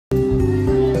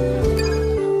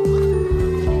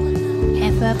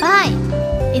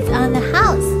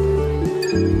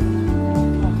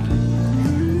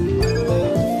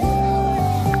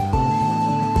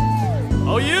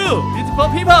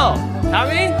beautiful people, come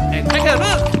in and take a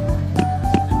look.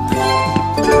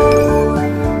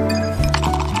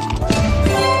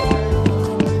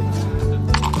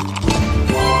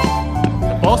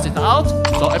 The box is out,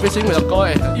 so everything will go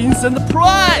at an instant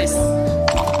price.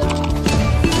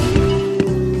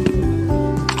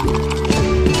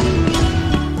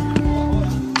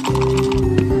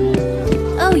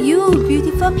 Oh, you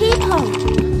beautiful people,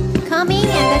 come in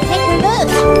and take a look.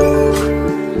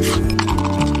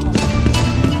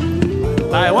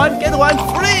 Buy one, get one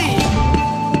free!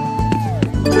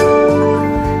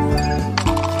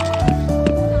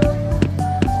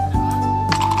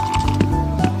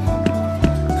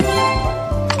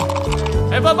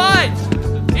 Have a bite!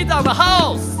 Eat on the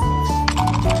house!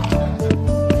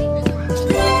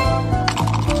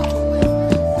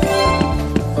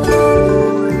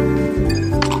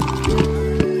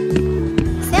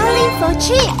 Selling for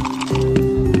cheap.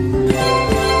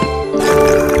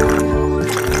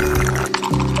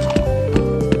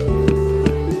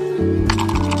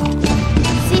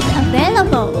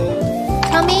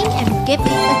 Come in and give it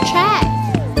a try.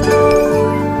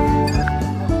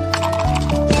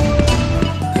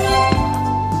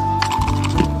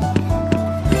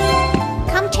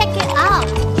 Come check it out.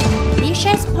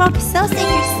 Delicious pork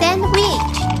sausage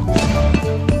sandwich.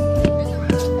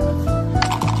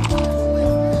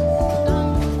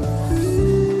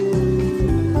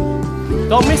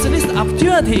 Don't miss this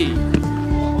opportunity.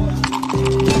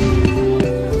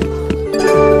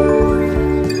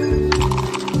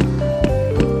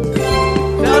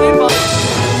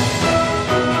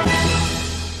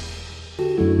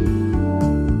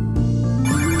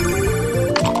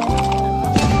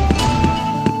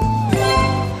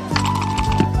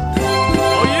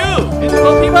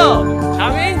 People,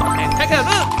 come in and take a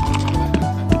look.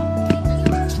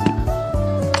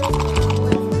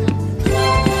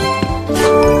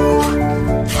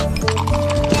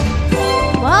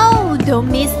 Wow, don't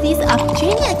miss this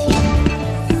opportunity.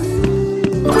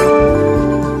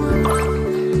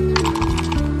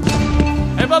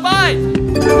 Have a bite.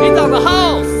 Eat on the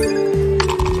house.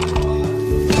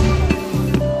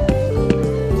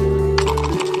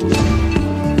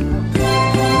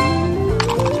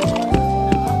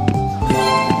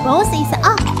 Both is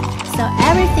up, so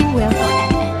everything will go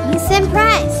at an instant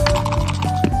price.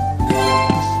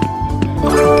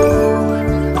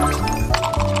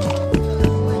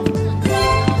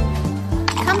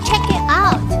 Come check it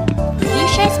out.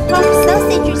 Delicious pork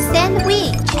sausage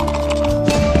sandwich.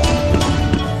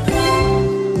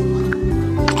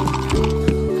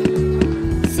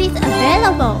 Seats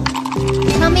available.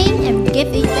 Come in and give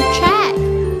it a try.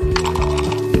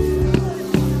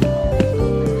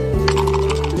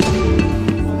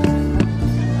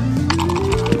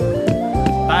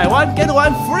 Buy one, get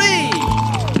one free!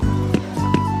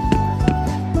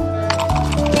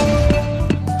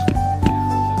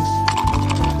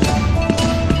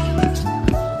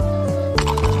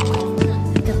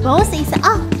 The box is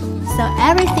up, so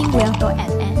everything will go at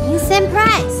an instant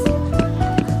price.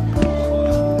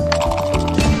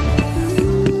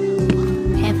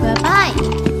 Have a bite.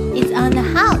 It's on the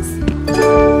house.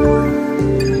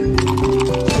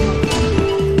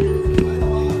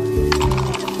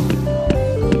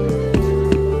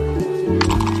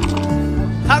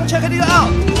 Come check it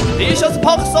out! Delicious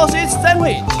pork sausage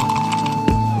sandwich!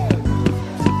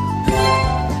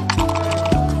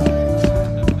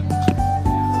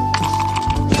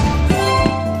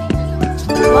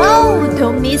 Wow,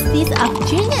 don't miss this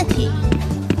opportunity.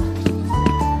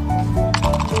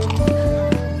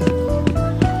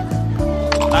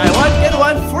 Buy one, get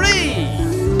one free!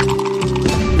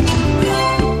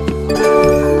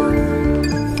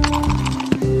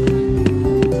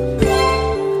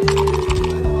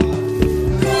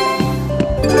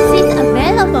 Seats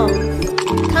available.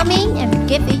 Come in and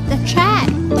give it a try.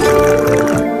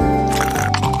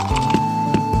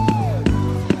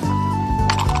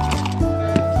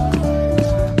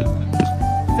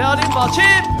 Selling for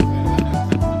cheap!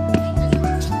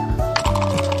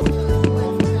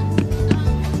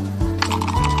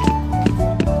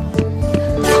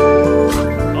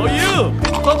 Oh, you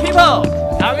beautiful people,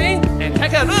 come in and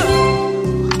take a look.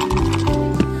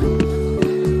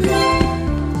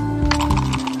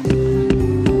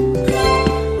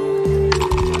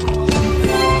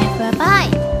 Have a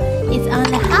bite. It's on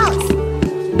the house.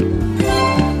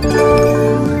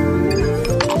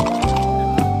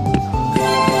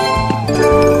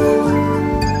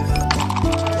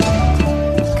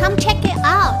 Come check it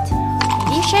out.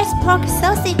 Delicious pork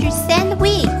sausage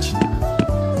sandwich.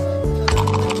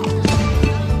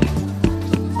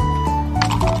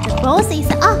 The box is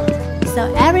up,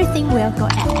 so everything will go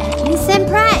at an insane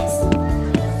price.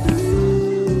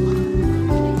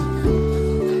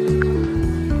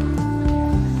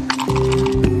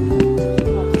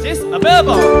 Seats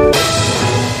available.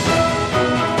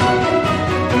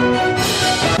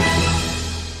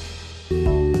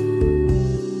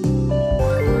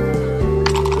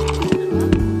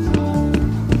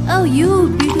 Oh, you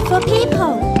beautiful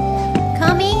people!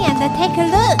 Come in and take a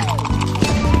look.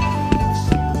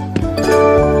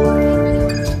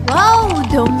 Wow,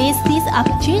 don't miss this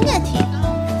opportunity.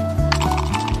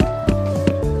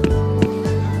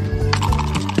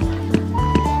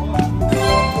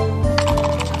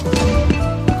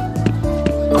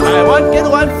 Buy one, get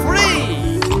one free.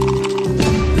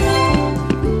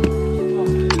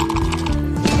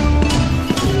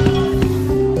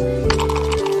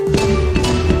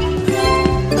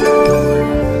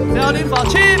 Selling for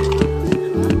cheap.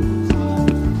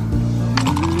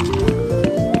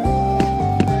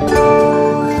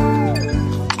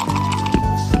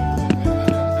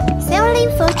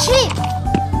 Selling for cheap.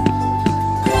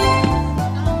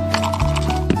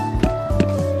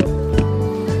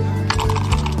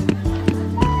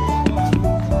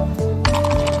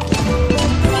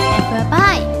 Never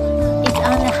buy. It's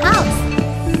on the house.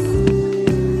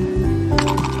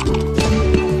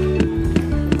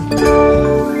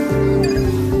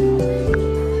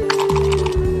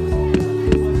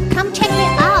 Come check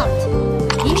it out.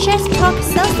 Delicious pork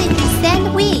sausage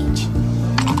sandwich.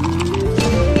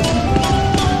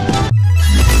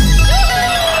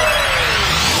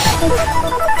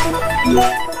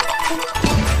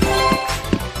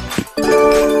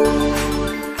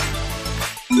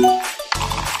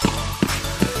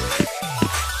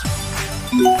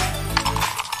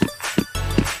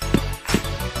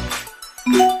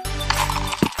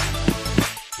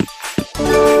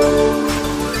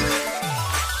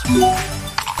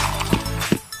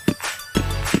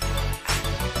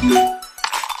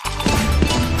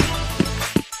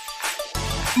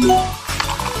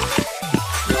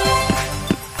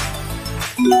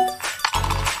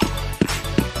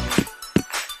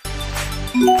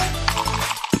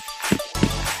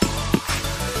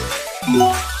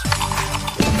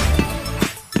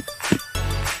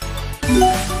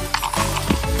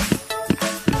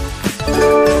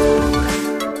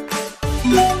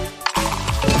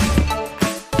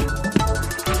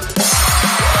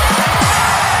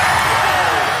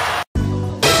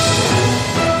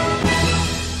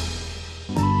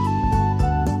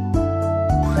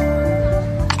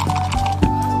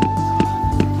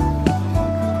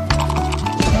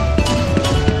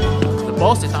 The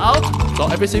boss is out, so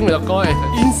everything will go at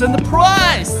an instant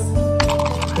price.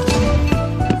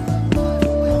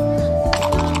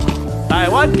 Buy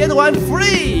one, get one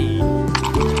free.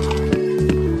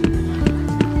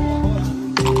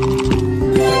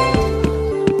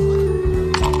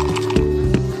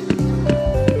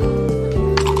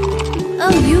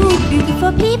 Oh, you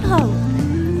beautiful people!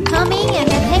 Come in and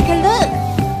take a look.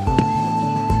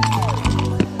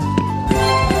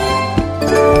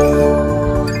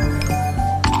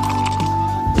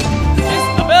 It's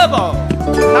available.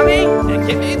 Come in and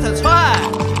give it a try.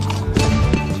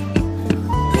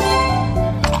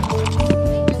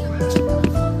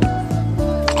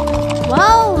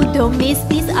 Wow, don't miss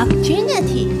this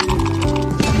opportunity.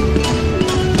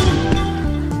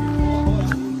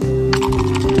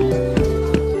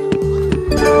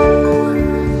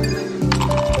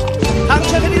 Come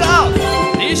check it out.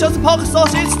 Delicious pork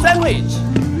sausage sandwich.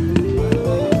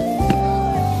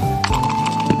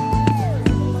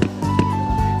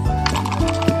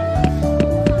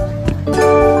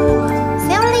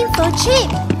 Selling for cheap.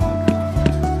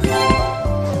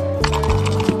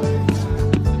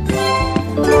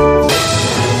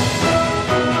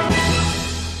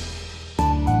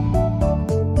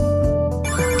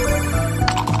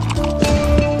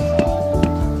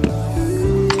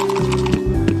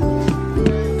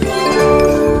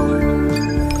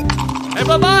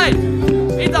 Never mind.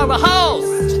 It's on the house.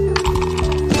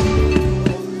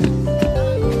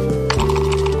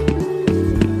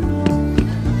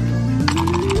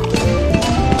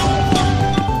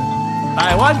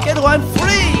 Buy one, get one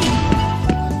free.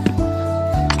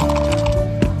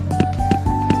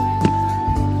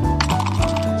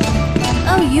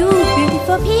 Oh, you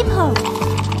beautiful people!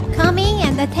 Come in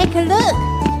and take a look.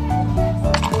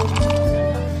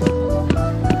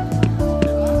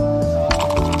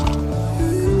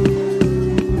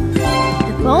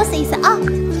 The boss is out,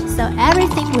 so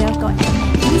everything will go at an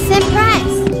insane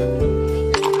price.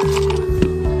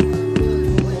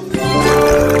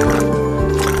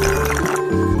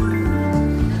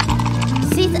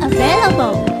 Seats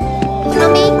available.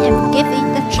 Come in and give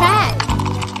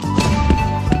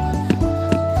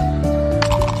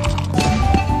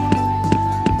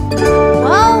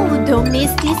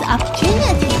miss this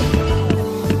opportunity.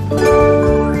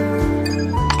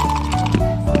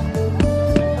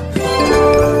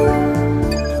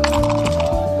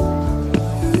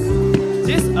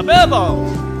 This available.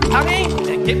 Come in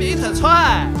and give it a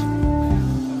try.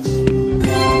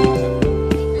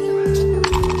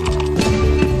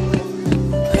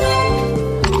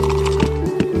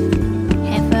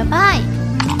 Have a bite.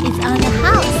 It's on the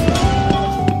house.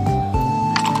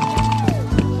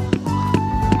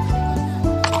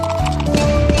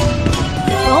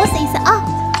 The boss is up,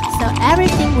 so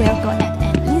everything will go at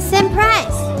an instant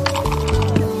price.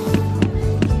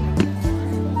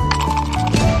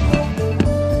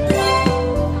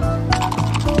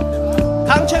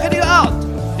 Come check it out.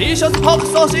 Delicious pork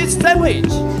sausage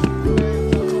sandwich.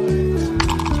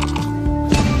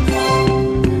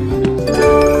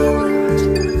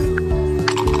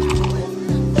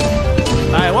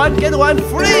 Buy one get one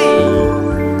free.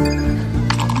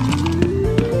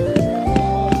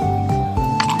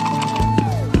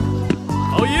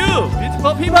 Oh, you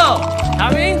beautiful people,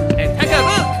 come in and take a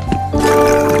look.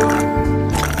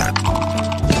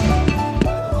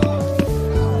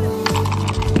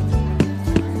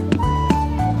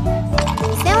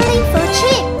 Selling for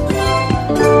cheap.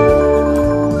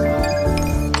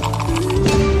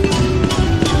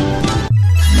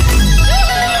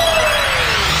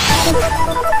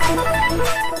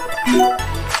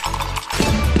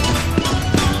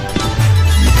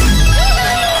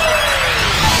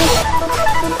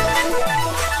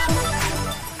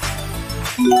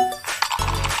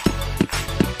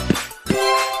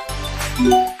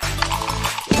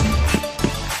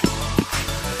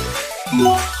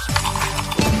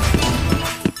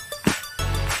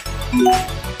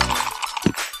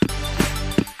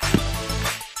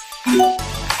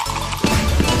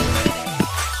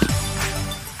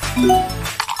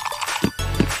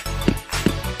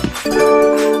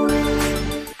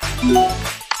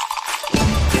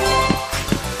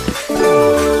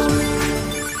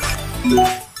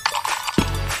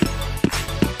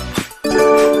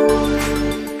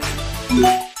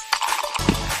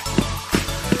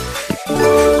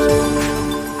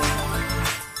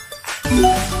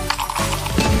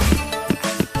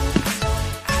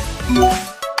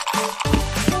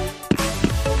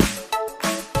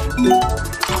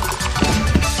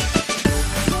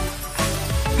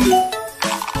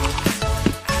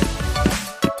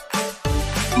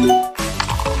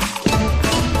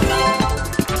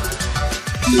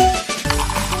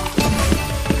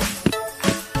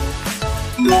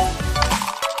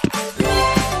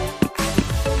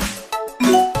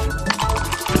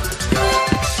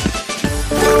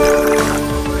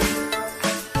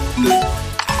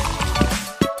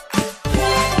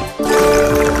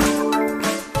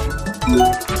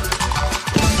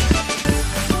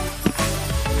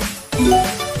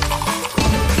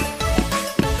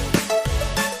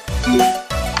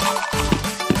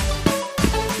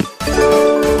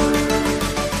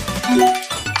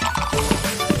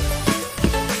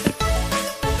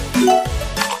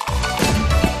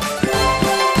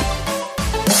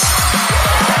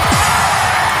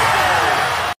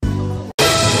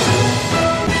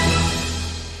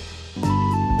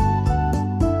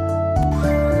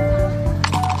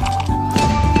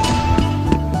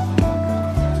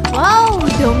 Wow,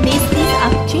 don't miss this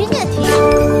opportunity.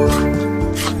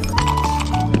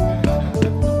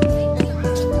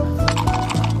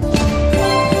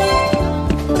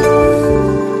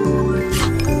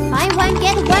 Buy one,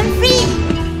 get one free.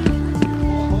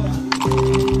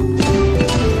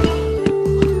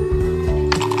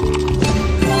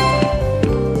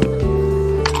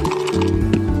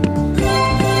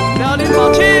 Selling for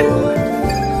cheap.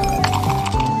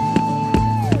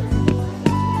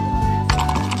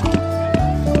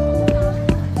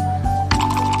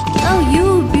 Oh, you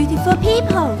beautiful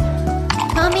people.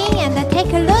 Come in and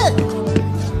take a look.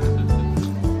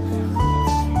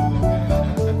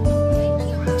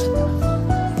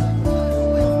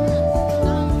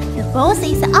 The boss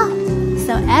is up,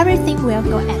 so everything will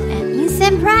go at an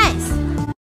instant price.